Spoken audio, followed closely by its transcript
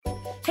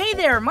Hey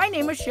there, my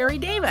name is Sherry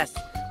Davis.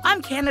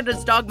 I'm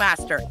Canada's Dog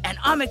Master, and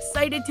I'm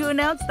excited to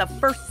announce the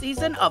first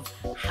season of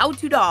How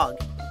to Dog.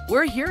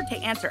 We're here to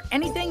answer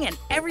anything and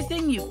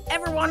everything you've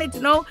ever wanted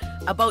to know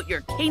about your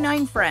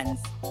canine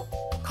friends.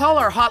 Call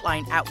our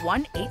hotline at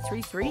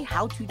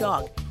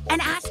 1-833-HOW-TO-DOG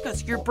and ask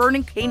us your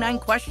burning canine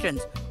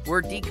questions.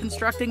 We're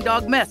deconstructing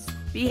dog myths,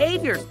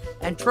 behaviors,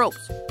 and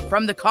tropes.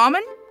 From the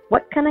common,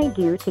 what can I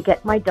do to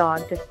get my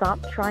dog to stop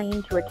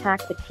trying to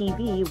attack the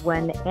TV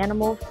when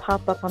animals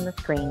pop up on the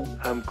screen?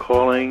 I'm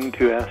calling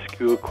to ask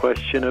you a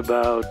question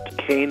about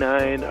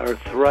canine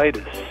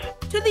arthritis.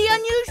 to the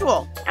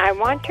unusual. I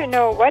want to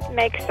know what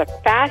makes the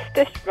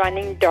fastest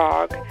running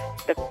dog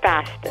the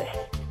fastest.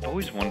 I've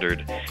always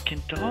wondered, can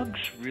dogs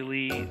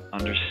really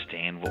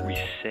understand what we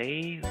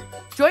say?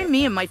 Join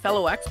me and my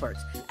fellow experts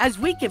as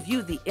we give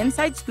you the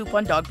inside scoop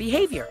on dog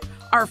behavior.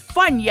 Our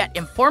fun yet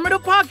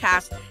informative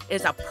podcast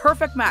is a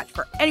perfect match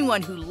for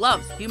anyone who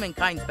loves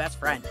humankind's best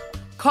friend.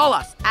 Call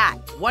us at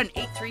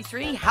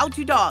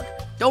 1-833-HOW-TO-DOG.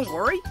 Don't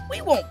worry,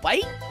 we won't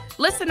bite.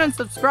 Listen and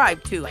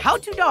subscribe to How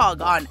to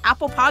Dog on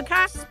Apple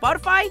Podcasts,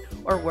 Spotify,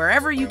 or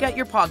wherever you get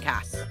your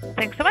podcasts.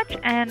 Thanks so much,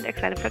 and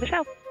excited for the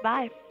show.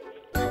 Bye.